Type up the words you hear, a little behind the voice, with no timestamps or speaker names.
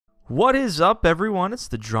What is up, everyone? It's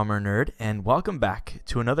the Drummer Nerd, and welcome back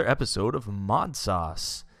to another episode of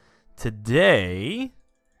Modsauce. Today,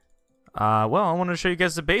 I want to show you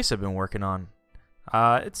guys the base I've been working on.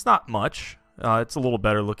 It's not much. It's a little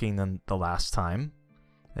better looking than the last time.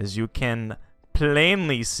 As you can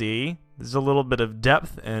plainly see, there's a little bit of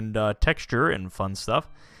depth and texture and fun stuff.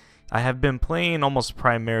 I have been playing almost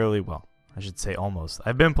primarily, well, I should say almost.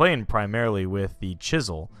 I've been playing primarily with the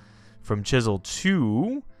chisel from Chisel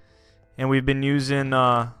 2. And we've been using,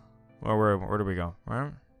 where did we go?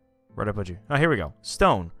 Where did I put you? Oh, here we go.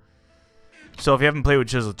 Stone. So if you haven't played with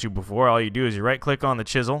Chisel 2 before, all you do is you right-click on the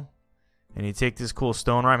chisel, and you take this cool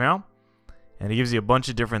stone right now, and it gives you a bunch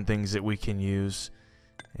of different things that we can use,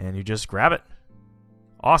 and you just grab it.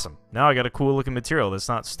 Awesome. Now I got a cool-looking material that's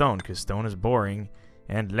not stone, because stone is boring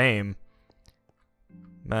and lame.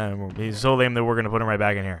 Man, he's so lame that we're going to put him right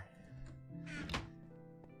back in here.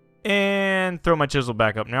 And throw my chisel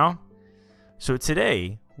back up now. So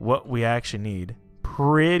today, what we actually need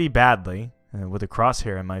pretty badly, with a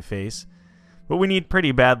crosshair in my face, what we need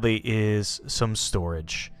pretty badly is some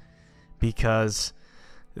storage. Because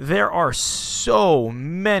there are so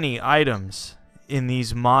many items in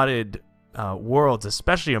these modded worlds,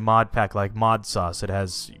 especially a mod pack like Modsauce. It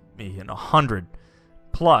has 100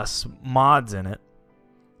 plus mods in it,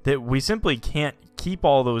 that we simply can't keep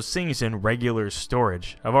all those things in regular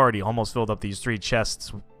storage. I've already almost filled up these 3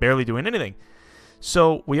 chests, barely doing anything.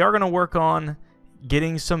 So we are going to work on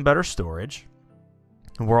getting some better storage.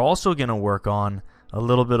 We're also going to work on a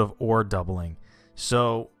little bit of ore doubling.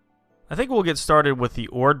 So I think we'll get started with the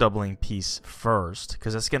ore doubling piece first,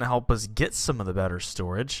 because that's going to help us get some of the better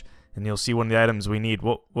storage. And you'll see one of the items we need.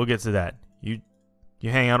 We'll get to that. You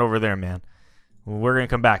hang out over there, man. We're going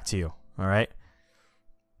to come back to you. All right?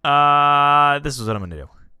 This is what I'm going to do.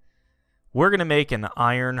 We're going to make an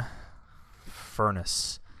iron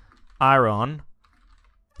furnace. Iron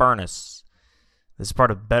furnace. This is part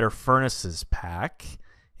of Better Furnaces pack.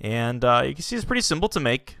 And you can see it's pretty simple to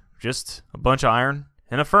make. Just a bunch of iron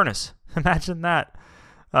and a furnace. Imagine that.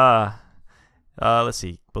 Let's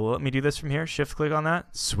see. But let me do this from here. Shift click on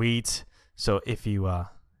that. Sweet. So if you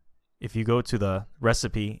go to the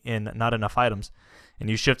recipe in Not Enough Items and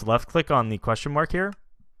you shift left click on the question mark here,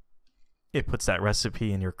 it puts that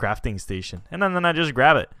recipe in your crafting station. And then I just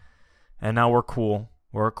grab it. And now we're cool.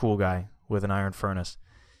 We're a cool guy with an iron furnace.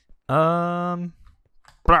 Right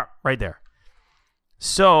there.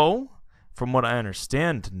 So, from what I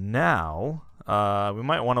understand now, we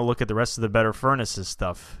might want to look at the rest of the Better Furnaces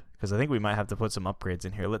stuff, because I think we might have to put some upgrades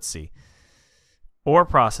in here. Let's see. Ore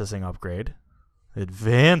processing upgrade.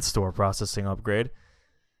 Advanced ore processing upgrade.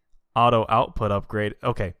 Auto output upgrade.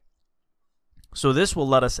 Okay. So this will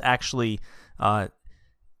let us actually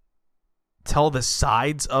tell the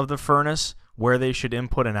sides of the furnace where they should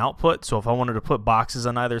input and output. So if I wanted to put boxes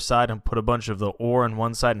on either side and put a bunch of the ore on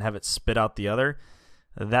one side and have it spit out the other,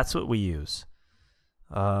 that's what we use.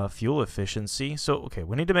 Fuel efficiency. So, okay,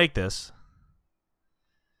 we need to make this.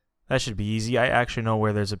 That should be easy. I actually know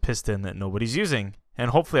where there's a piston that nobody's using.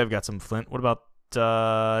 And hopefully I've got some flint. What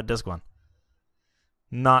about disc one?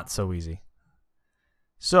 Not so easy.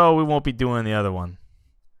 So we won't be doing the other one.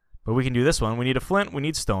 But we can do this one. We need a flint. We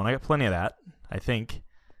need stone. I got plenty of that, I think.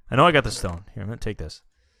 I know I got the stone. Here, I'm going to take this.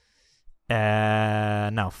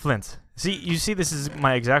 Now, flint. See, you see, this is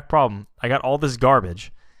my exact problem. I got all this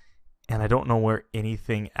garbage, and I don't know where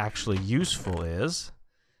anything actually useful is.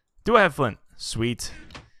 Do I have flint? Sweet.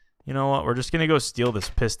 You know what? We're just going to go steal this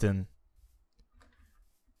piston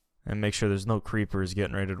and make sure there's no creepers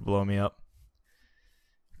getting ready to blow me up.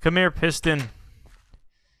 Come here, piston.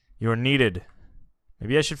 You're needed.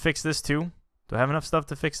 Maybe I should fix this too. Do I have enough stuff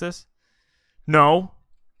to fix this? No.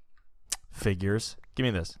 Figures. Give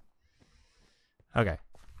me this. Okay.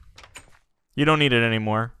 You don't need it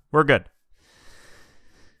anymore. We're good.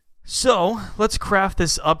 So, let's craft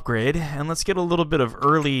this upgrade, and let's get a little bit of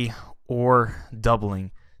early ore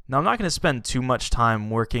doubling. Now, I'm not going to spend too much time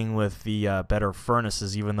working with the Better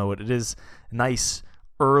Furnaces, even though it is nice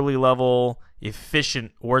early level,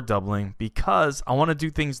 efficient ore doubling, because I want to do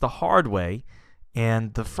things the hard way.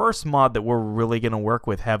 And the first mod that we're really going to work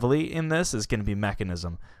with heavily in this is going to be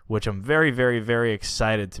Mekanism, which I'm very, very, very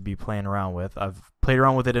excited to be playing around with. I've played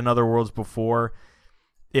around with it in other worlds before.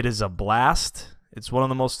 It is a blast. It's one of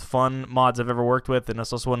the most fun mods I've ever worked with, and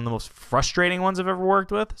it's also one of the most frustrating ones I've ever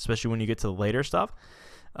worked with, especially when you get to the later stuff.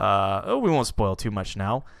 We won't spoil too much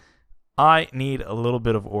now. I need a little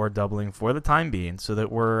bit of ore doubling for the time being so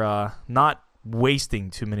that we're not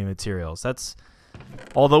wasting too many materials.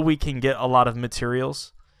 Although we can get a lot of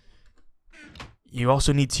materials, you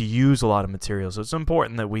also need to use a lot of materials. So it's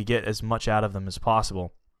important that we get as much out of them as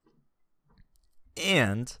possible.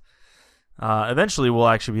 And eventually we'll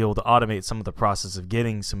actually be able to automate some of the process of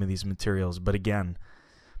getting some of these materials. But again,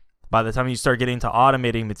 by the time you start getting to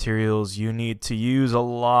automating materials, you need to use a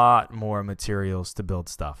lot more materials to build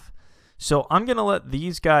stuff. So I'm going to let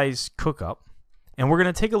these guys cook up, and we're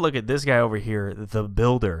going to take a look at this guy over here, the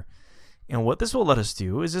builder. And what this will let us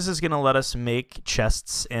do is this is going to let us make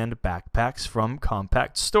chests and backpacks from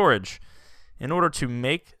compact storage. In order to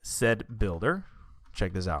make said builder,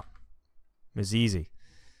 check this out. It's easy.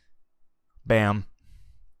 Bam.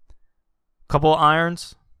 Couple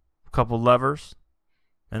irons, a couple levers,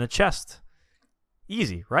 and a chest.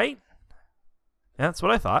 Easy, right? Yeah, that's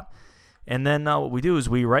what I thought. And then what we do is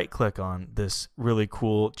we right-click on this really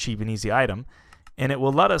cool, cheap, and easy item, and it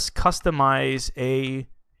will let us customize a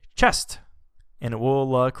chest, and it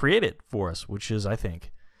will create it for us, which is, I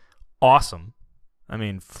think, awesome. I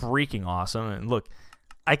mean, freaking awesome. And look,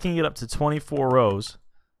 I can get up to 24 rows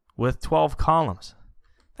with 12 columns.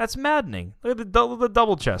 That's maddening. Look at the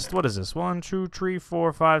double chest. What is this? 1, 2, 3,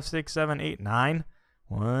 4, 5, 6, 7, 8, 9.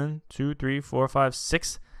 1, 2, 3, 4, 5,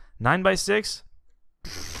 6. 9 by 6.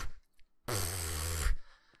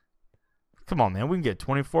 Come on, man. We can get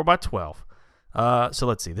 24 by 12. So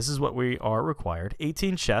let's see. This is what we are required.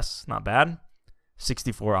 18 chests. Not bad.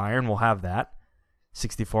 64 iron. We'll have that.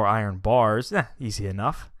 64 iron bars. Easy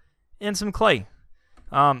enough. And some clay.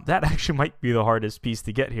 That actually might be the hardest piece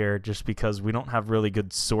to get here just because we don't have really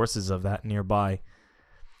good sources of that nearby.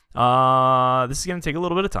 This is going to take a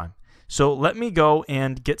little bit of time. So let me go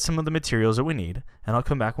and get some of the materials that we need, and I'll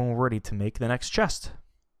come back when we're ready to make the next chest.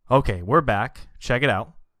 Okay, we're back. Check it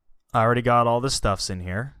out. I already got all the stuffs in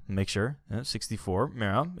here. Make sure. 64.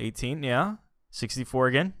 Yeah. 18. Yeah. 64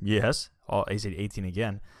 again. Yes. Oh, I said 18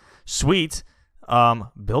 again. Sweet.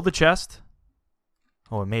 Build the chest.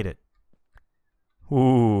 Oh, I made it.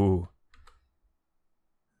 Ooh.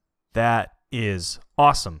 That is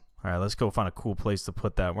awesome. All right, let's go find a cool place to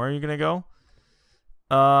put that. Where are you going to go?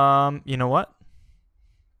 You know what?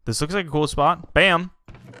 This looks like a cool spot. Bam.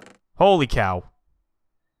 Holy cow.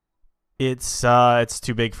 It's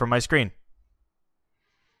too big for my screen.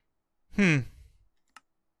 Well,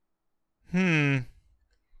 I'm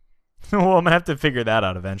going to have to figure that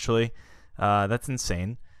out eventually. That's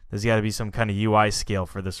insane. There's got to be some kind of UI scale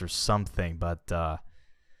for this or something, but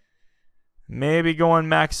maybe going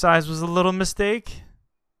max size was a little mistake?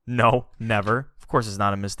 No, never. Of course it's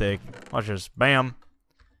not a mistake. Watch this. Bam.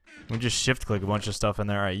 We just shift click a bunch of stuff in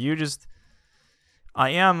there. All right, I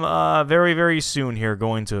am very, very soon here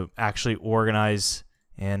going to actually organize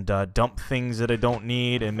and dump things that I don't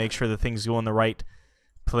need and make sure the things go in the right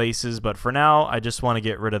places. But for now, I just want to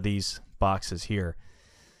get rid of these boxes here.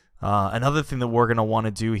 Another thing that we're going to want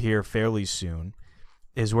to do here fairly soon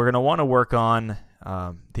is we're going to want to work on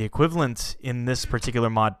the equivalent in this particular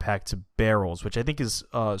mod pack to barrels, which I think is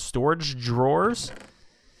storage drawers.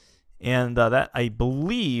 And that, I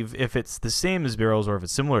believe, if it's the same as barrels or if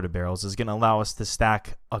it's similar to barrels, is going to allow us to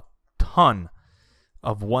stack a ton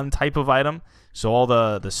of one type of item. So all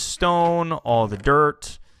the stone, all the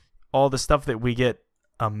dirt, all the stuff that we get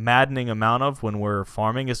a maddening amount of when we're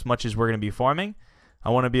farming as much as we're going to be farming, I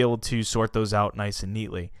want to be able to sort those out nice and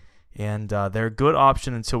neatly. And they're a good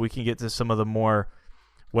option until we can get to some of the more,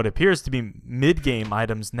 what appears to be mid-game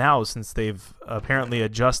items now, since they've apparently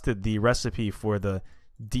adjusted the recipe for the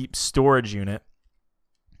deep storage unit,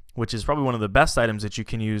 which is probably one of the best items that you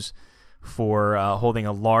can use for holding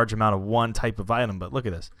a large amount of one type of item. But look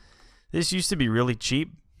at this. This used to be really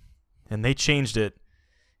cheap, and they changed it,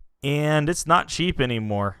 and it's not cheap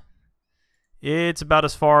anymore. It's about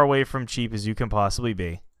as far away from cheap as you can possibly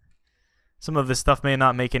be. Some of this stuff may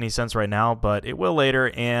not make any sense right now, but it will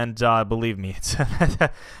later, and believe me,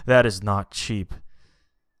 that is not cheap.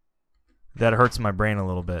 That hurts my brain a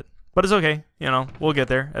little bit. But it's okay, we'll get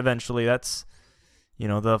there eventually. That's,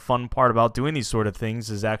 the fun part about doing these sort of things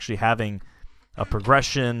is actually having a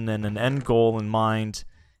progression and an end goal in mind,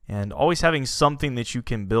 and always having something that you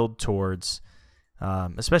can build towards,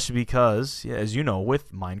 especially because, as you know,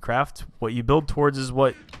 with Minecraft, what you build towards is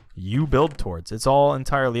what you build towards. It's all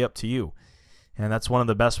entirely up to you. And that's one of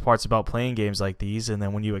the best parts about playing games like these. And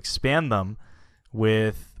then when you expand them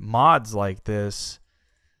with mods like this,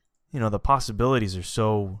 the possibilities are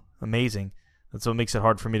so amazing. That's what makes it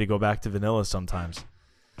hard for me to go back to vanilla sometimes.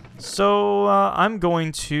 So I'm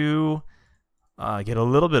going to get a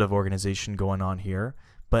little bit of organization going on here.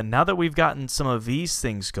 But now that we've gotten some of these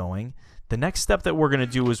things going, the next step that we're going to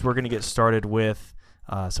do is we're going to get started with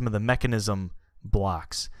some of the Mekanism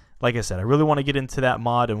blocks. Like I said, I really want to get into that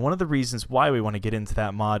mod, and one of the reasons why we want to get into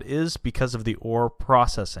that mod is because of the ore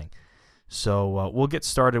processing. So we'll get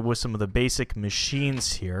started with some of the basic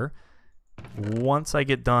machines here. once I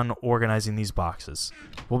get done organizing these boxes.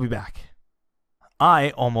 We'll be back.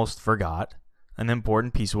 I almost forgot an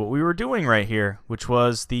important piece of what we were doing right here, which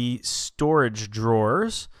was the storage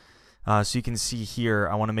drawers. So you can see here,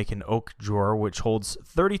 I want to make an oak drawer, which holds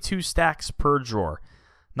 32 stacks per drawer.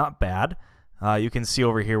 Not bad. You can see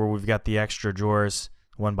over here where we've got the extra drawers,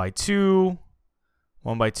 1x2,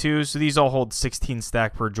 1x2. So these all hold 16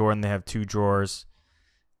 stack per drawer, and they have 2 drawers.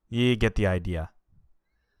 You get the idea.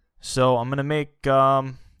 So I'm going to make, you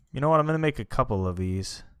know what? I'm going to make a couple of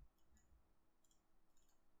these.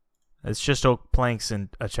 It's just oak planks and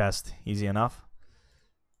a chest. Easy enough.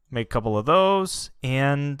 Make a couple of those.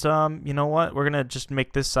 And you know what? We're going to just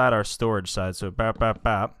make this side our storage side. So bap, bap,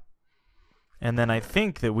 bap. And then I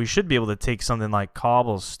think that we should be able to take something like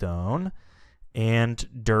cobblestone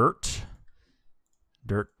and dirt.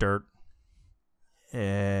 Dirt.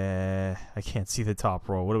 I can't see the top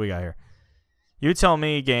row. What do we got here? You tell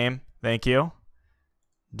me, game. Thank you.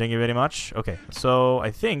 Thank you very much. Okay, so I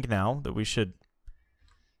think now that we should...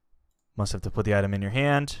 Must have to put the item in your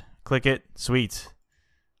hand. Click it. Sweet.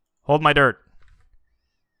 Hold my dirt.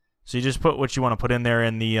 So you just put what you want to put in there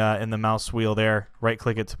in the mouse wheel there.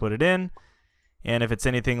 Right-click it to put it in. And if it's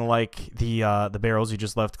anything like the barrels, you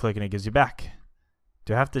just left-click and it gives you back.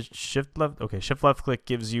 Do I have to shift left? Okay, shift left-click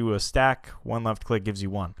gives you a stack. One left-click gives you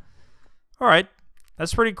one. All right.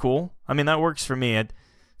 That's pretty cool. I mean, that works for me.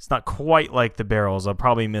 It's not quite like the barrels. I'll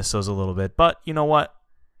probably miss those a little bit. But you know what?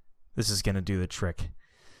 This is going to do the trick.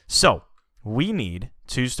 So we need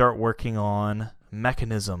to start working on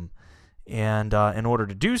Mekanism. And in order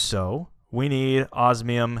to do so, we need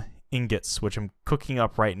osmium ingots, which I'm cooking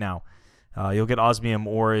up right now. You'll get osmium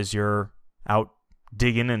ore as you're out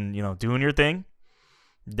digging and, you know, doing your thing.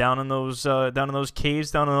 Down in those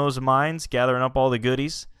caves, down in those mines, gathering up all the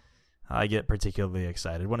goodies. I get particularly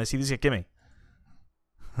excited when I see these. Gimme.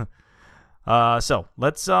 So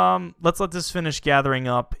let's let this finish gathering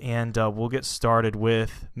up, and we'll get started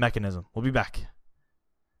with Mekanism. We'll be back.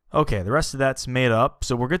 Okay, the rest of that's made up,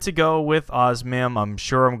 so we're good to go with osmium. I'm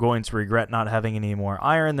sure I'm going to regret not having any more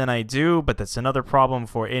iron than I do, but that's another problem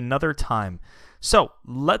for another time. So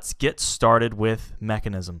let's get started with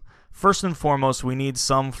Mekanism. First and foremost, we need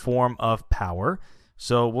some form of power.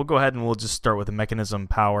 So we'll go ahead and we'll just start with the Mekanism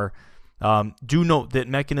power. Do note that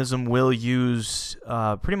Mekanism will use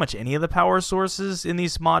pretty much any of the power sources in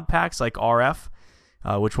these mod packs, like RF,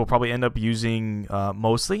 which we'll probably end up using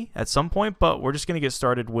mostly at some point, but we're just going to get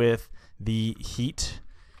started with the heat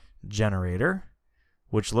generator,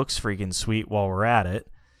 which looks freaking sweet while we're at it.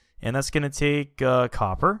 And that's going to take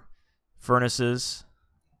copper, furnaces,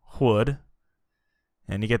 wood,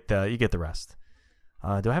 and you get the rest.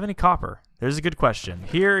 Do I have any copper? There's a good question.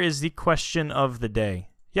 Here is the question of the day.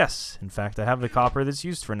 Yes, in fact, I have the copper that's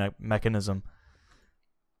used for Mekanism.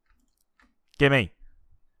 Gimme.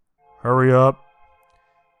 Hurry up.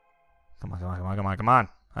 Come on.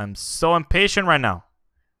 I'm so impatient right now.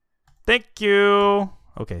 Thank you.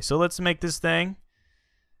 Okay, so let's make this thing.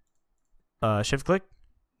 Shift click.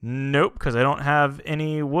 Nope, because I don't have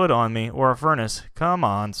any wood on me or a furnace. Come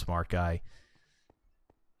on, smart guy.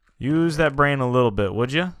 Use that brain a little bit,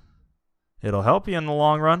 would you? It'll help you in the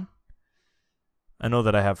long run. I know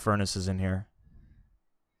that I have furnaces in here.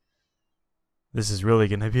 This is really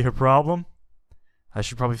going to be a problem. I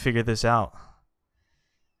should probably figure this out.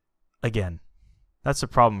 Again, that's a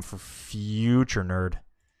problem for future nerd.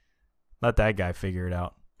 Let that guy figure it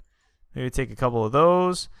out. Maybe take a couple of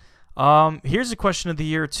those. Here's a question of the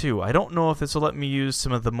year, too. I don't know if this will let me use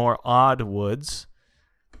some of the more odd woods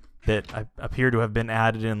that appear to have been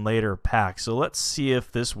added in later packs. So let's see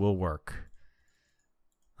if this will work.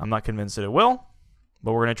 I'm not convinced that it will,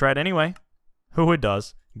 but we're going to try it anyway. Who it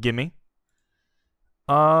does. Gimme.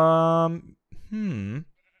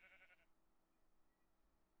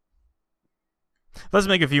 Let's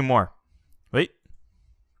make a few more.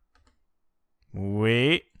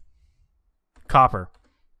 Wait. Copper.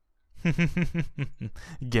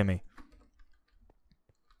 Gimme.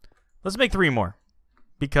 Let's make 3 more.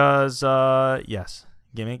 Because, yes.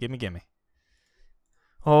 Gimme.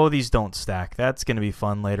 Oh, these don't stack. That's going to be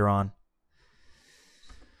fun later on.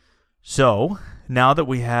 So, now that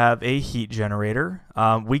we have a heat generator,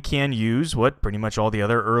 we can use what pretty much all the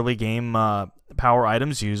other early game power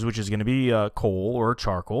items use, which is going to be coal or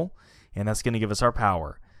charcoal, and that's going to give us our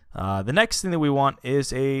power. The next thing that we want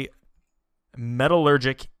is a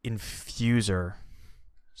metallurgic infuser.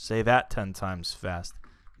 Say that 10 times fast.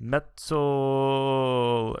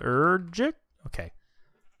 Metallurgic? Okay.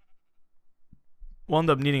 We'll end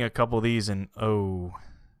up needing a couple of these, and oh,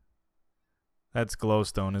 that's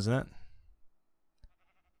glowstone, isn't it?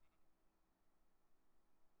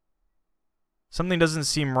 Something doesn't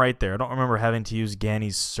seem right there. I don't remember having to use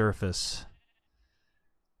Ganny's surface.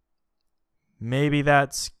 Maybe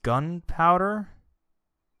that's gunpowder?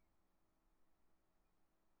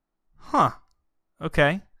 Huh.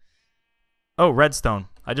 Okay. Oh, redstone.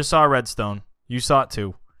 I just saw a redstone. You saw it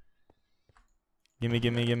too. Gimme,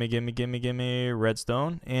 gimme, gimme, gimme, gimme, gimme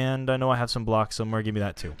redstone. And I know I have some blocks somewhere. Give me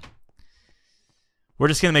that too. We're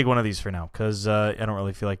just going to make one of these for now, because I don't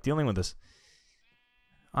really feel like dealing with this.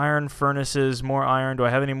 Iron furnaces, more iron. Do I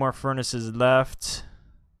have any more furnaces left?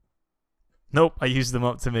 Nope, I used them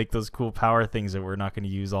up to make those cool power things that we're not going to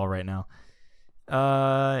use all right now.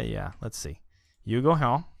 Yeah, let's see. You go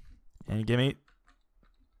here, and give me...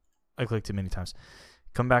 I clicked too many times.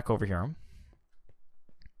 Come back over here.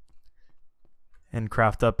 And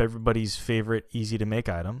craft up everybody's favorite easy-to-make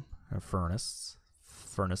item. A furnace.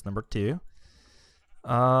 Furnace number 2.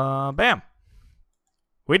 Bam!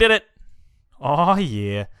 We did it! Oh,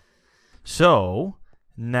 yeah. So,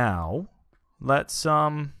 now, let's,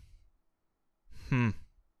 right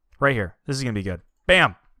here. This is going to be good.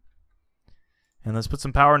 Bam! And let's put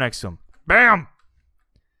some power next to them. Bam!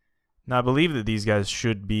 Now, I believe that these guys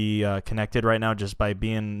should be connected right now just by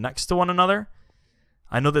being next to one another.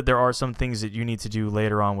 I know that there are some things that you need to do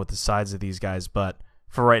later on with the sides of these guys, but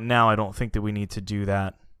for right now, I don't think that we need to do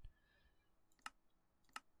that.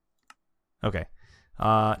 Okay.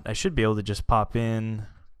 I should be able to just pop in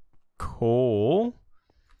coal,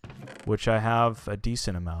 which I have a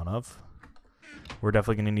decent amount of. We're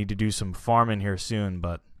definitely going to need to do some farming here soon,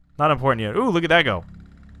 but not important yet. Ooh, look at that go.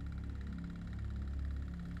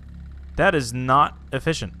 That is not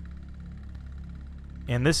efficient.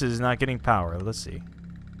 And this is not getting power. Let's see.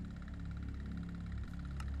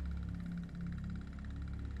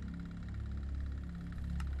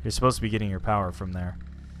 You're supposed to be getting your power from there.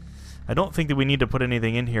 I don't think that we need to put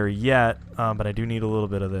anything in here yet, but I do need a little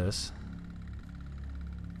bit of this.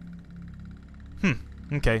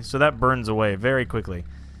 Okay, so that burns away very quickly.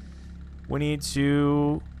 We need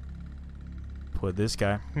to put this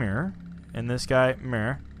guy here, and this guy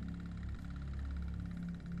here.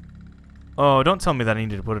 Oh, don't tell me that I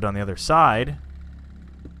needed to put it on the other side.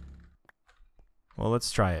 Well,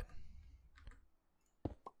 let's try it.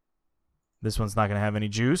 This one's not going to have any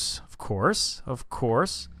juice. Of course. Of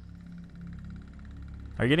course.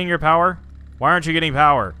 Are you getting your power? Why aren't you getting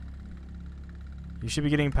power? You should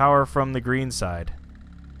be getting power from the green side.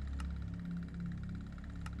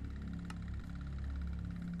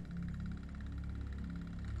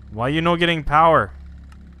 Why are you not getting power?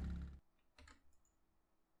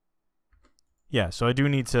 Yeah, so I do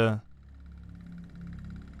need to...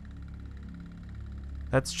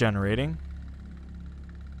 That's generating.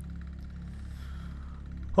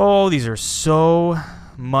 Oh, these are so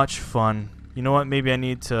much fun. You know what? Maybe I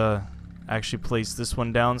need to actually place this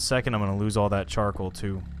one down second. I'm going to lose all that charcoal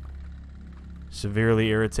too. Severely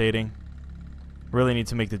irritating. Really need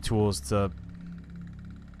to make the tools to...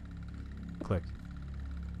 Click.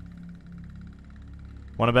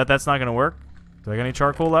 Want to bet that's not going to work? Do I got any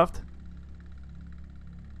charcoal left?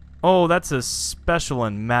 Oh, that's a special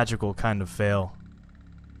and magical kind of fail.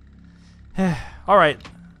 Alright.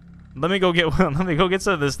 Let me go get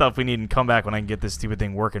some of this stuff we need and come back when I can get this stupid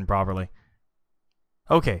thing working properly.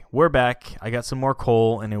 Okay, we're back. I got some more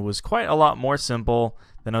coal, and it was quite a lot more simple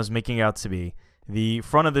than I was making it out to be. The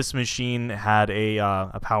front of this machine had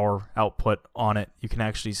a power output on it. You can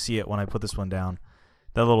actually see it when I put this one down.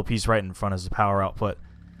 That little piece right in front is the power output.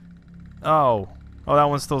 Oh, that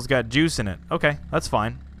one still's got juice in it. Okay, that's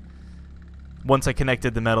fine. Once I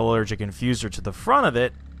connected the metallurgic infuser to the front of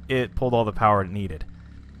it, it pulled all the power it needed.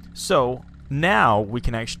 So now we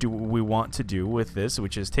can actually do what we want to do with this,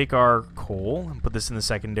 which is take our coal and put this in the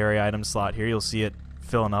secondary item slot here. You'll see it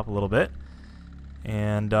filling up a little bit.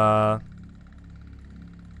 And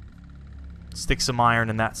stick some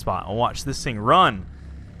iron in that spot. And watch this thing run.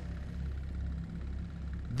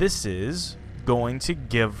 This is going to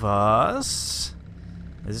give us...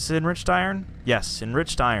 Is this enriched iron? Yes,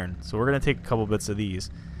 enriched iron. So we're going to take a couple bits of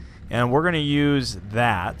these. And we're going to use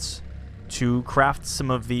that to craft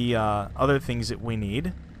some of the other things that we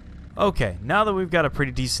need. Okay, now that we've got a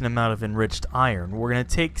pretty decent amount of enriched iron, we're going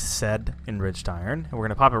to take said enriched iron, and we're going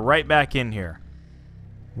to pop it right back in here.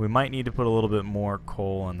 We might need to put a little bit more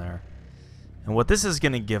coal in there. And what this is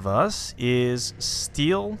going to give us is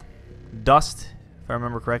steel dust. If I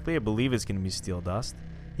remember correctly, I believe it's going to be steel dust.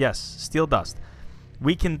 Yes, steel dust.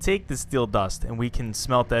 We can take the steel dust and we can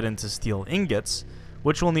smelt that into steel ingots,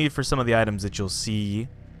 which we'll need for some of the items that you'll see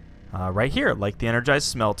right here, like the energized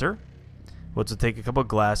smelter, which will take a couple of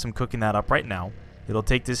glass. I'm cooking that up right now. It'll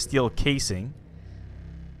take this steel casing,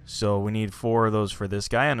 So we need 4 of those for this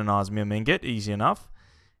guy and an osmium ingot. Easy enough.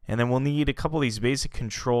 And then we'll need a couple of these basic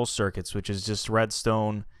control circuits, which is just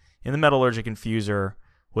redstone in the metallurgic infuser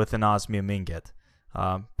with an osmium ingot.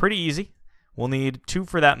 Pretty easy. We'll need 2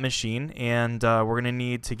 for that machine, and we're going to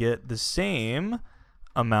need to get the same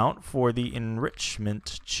amount for the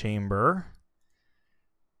enrichment chamber,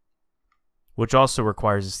 which also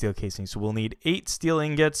requires a steel casing. So we'll need 8 steel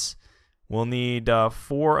ingots. We'll need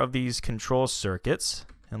 4 of these control circuits.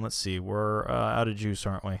 And let's see, we're out of juice,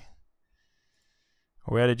 aren't we?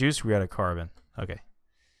 Are we out of juice? We're out of carbon. Okay.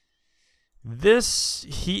 This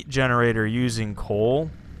heat generator using coal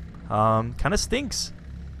kind of stinks.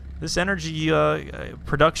 This energy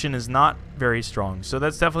production is not very strong. So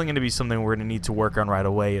that's definitely going to be something we're going to need to work on right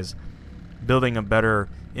away, is building a better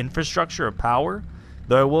infrastructure of power.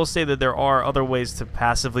 Though I will say that there are other ways to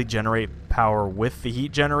passively generate power with the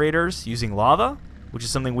heat generators using lava, which is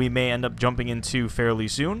something we may end up jumping into fairly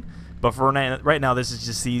soon. But for right now, this is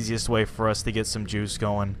just the easiest way for us to get some juice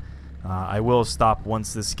going. I will stop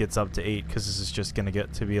once this gets up to 8, because this is just going to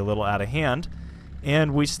get to be a little out of hand.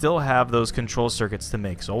 And we still have those control circuits to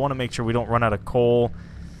make. So I want to make sure we don't run out of coal.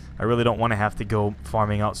 I really don't want to have to go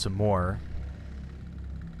farming out some more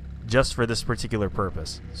just for this particular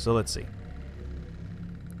purpose. So let's see.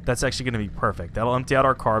 That's actually going to be perfect. That'll empty out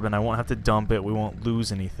our carbon. I won't have to dump it. We won't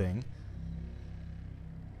lose anything.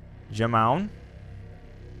 Gem on.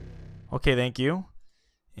 Okay, thank you.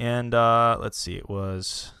 And let's see. It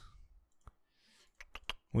was...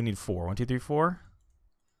 We need 4. 1, 2, 3, 4.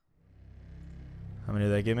 How many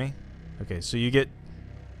did that give me? Okay, so you get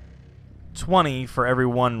 20 for every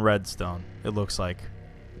 1 redstone, it looks like.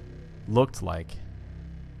 Looked like.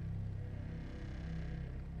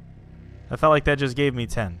 I felt like that just gave me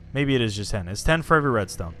 10. Maybe it is just 10. It's 10 for every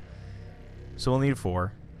redstone. So we'll need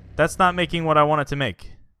 4. That's not making what I want it to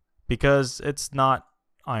make, because it's not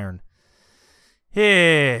iron.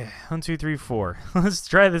 Hey, 1, 2, 3, 4. Let's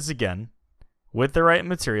try this again. With the right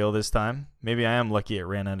material this time. Maybe I am lucky it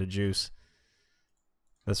ran out of juice.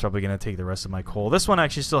 That's probably going to take the rest of my coal. This one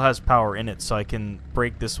actually still has power in it, so I can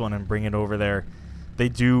break this one and bring it over there. They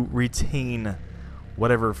do retain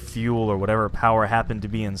whatever fuel or whatever power happened to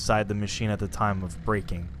be inside the machine at the time of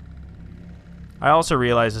breaking. I also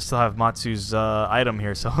realized I still have Matsu's item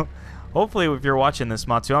here, so hopefully if you're watching this,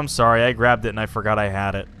 Matsu, I'm sorry. I grabbed it and I forgot I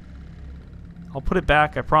had it. I'll put it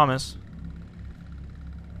back, I promise.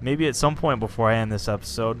 Maybe at some point before I end this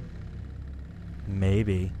episode.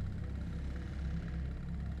 Maybe.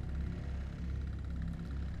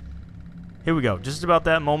 Here we go. Just about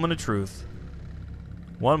that moment of truth.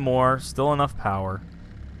 1 more. Still enough power.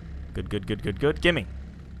 Good, good, good, good, good. Gimme.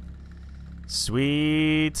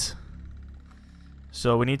 Sweet.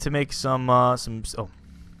 So we need to make some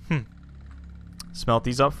smelt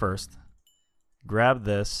these up first. Grab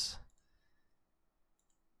this.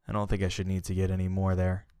 I don't think I should need to get any more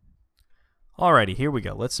there. Alrighty, here we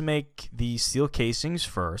go. Let's make the steel casings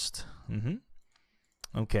first.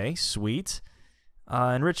 Okay, sweet.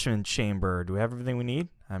 Enrichment chamber. Do we have everything we need?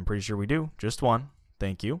 I'm pretty sure we do. Just 1.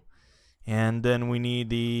 Thank you. And then we need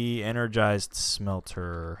the energized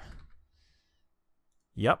smelter.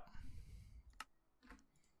 Yep.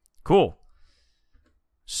 Cool.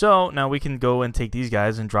 So now we can go and take these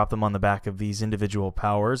guys and drop them on the back of these individual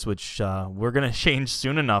powers, which we're going to change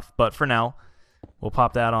soon enough. But for now, we'll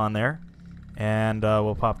pop that on there. And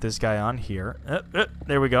we'll pop this guy on here.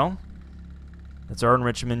 There we go. That's our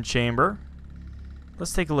enrichment chamber.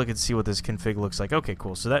 Let's take a look and see what this config looks like. Okay,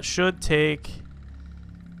 cool. So that should take...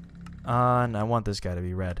 and I want this guy to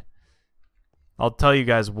be red. I'll tell you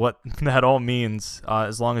guys what that all means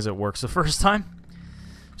as long as it works the first time.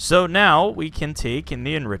 So now we can take in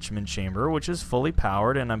the enrichment chamber, which is fully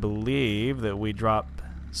powered, and I believe that we drop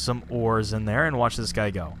some ores in there and watch this guy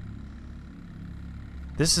go.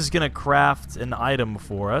 This is going to craft an item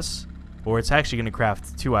for us, or it's actually going to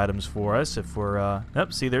craft 2 items for us if we're...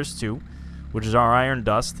 Yep, see, there's 2, which is our iron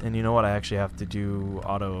dust, and you know what? I actually have to do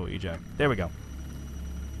auto eject. There we go.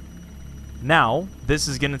 Now, this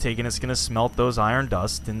is going to take and it's going to smelt those iron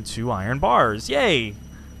dust into iron bars. Yay!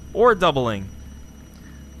 Ore doubling.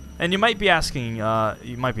 And you might be asking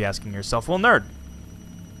yourself, well, nerd,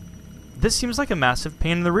 this seems like a massive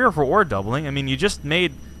pain in the rear for ore doubling. I mean, you just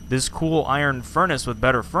made this cool iron furnace with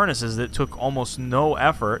better furnaces that took almost no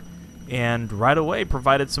effort and right away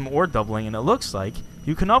provided some ore doubling, and it looks like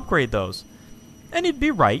you can upgrade those. And you'd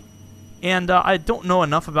be right. And I don't know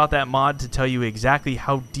enough about that mod to tell you exactly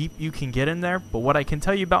how deep you can get in there, but what I can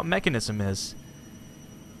tell you about Mekanism is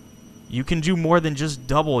you can do more than just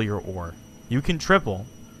double your ore. You can triple.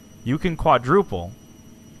 You can quadruple.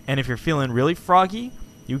 And if you're feeling really froggy,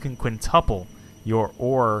 you can quintuple your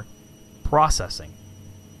ore processing.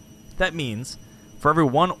 That means for every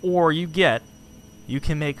 1 ore you get, you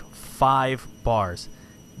can make 5 bars.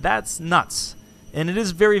 That's nuts. And it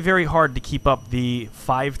is very, very hard to keep up the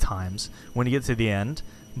 5 times when you get to the end,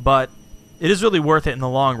 but it is really worth it in the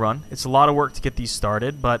long run. It's a lot of work to get these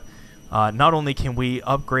started, but not only can we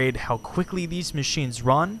upgrade how quickly these machines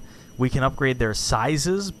run, we can upgrade their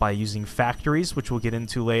sizes by using factories, which we'll get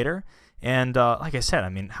into later. And like I said, I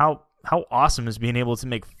mean, how awesome is being able to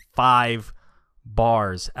make 5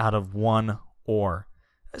 bars out of 1 ore?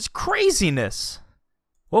 That's craziness.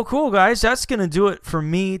 Well, cool, guys. That's going to do it for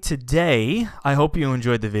me today. I hope you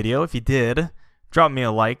enjoyed the video. If you did, drop me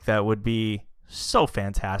a like. That would be so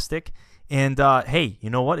fantastic. And, hey, you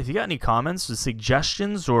know what? If you got any comments or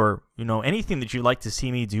suggestions or, anything that you'd like to see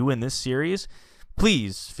me do in this series,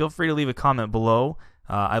 please feel free to leave a comment below.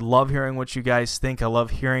 I love hearing what you guys think. I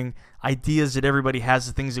love hearing ideas that everybody has,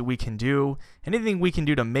 the things that we can do. Anything we can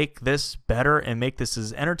do to make this better and make this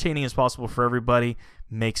as entertaining as possible for everybody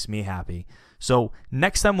makes me happy. So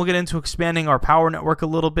next time we'll get into expanding our power network a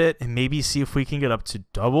little bit and maybe see if we can get up to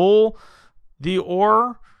double the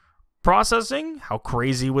ore processing. How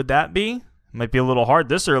crazy would that be? Might be a little hard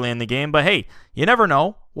this early in the game, but hey, you never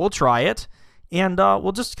know. We'll try it, and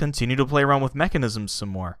we'll just continue to play around with mechanisms some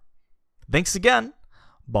more. Thanks again.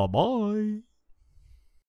 Bye-bye.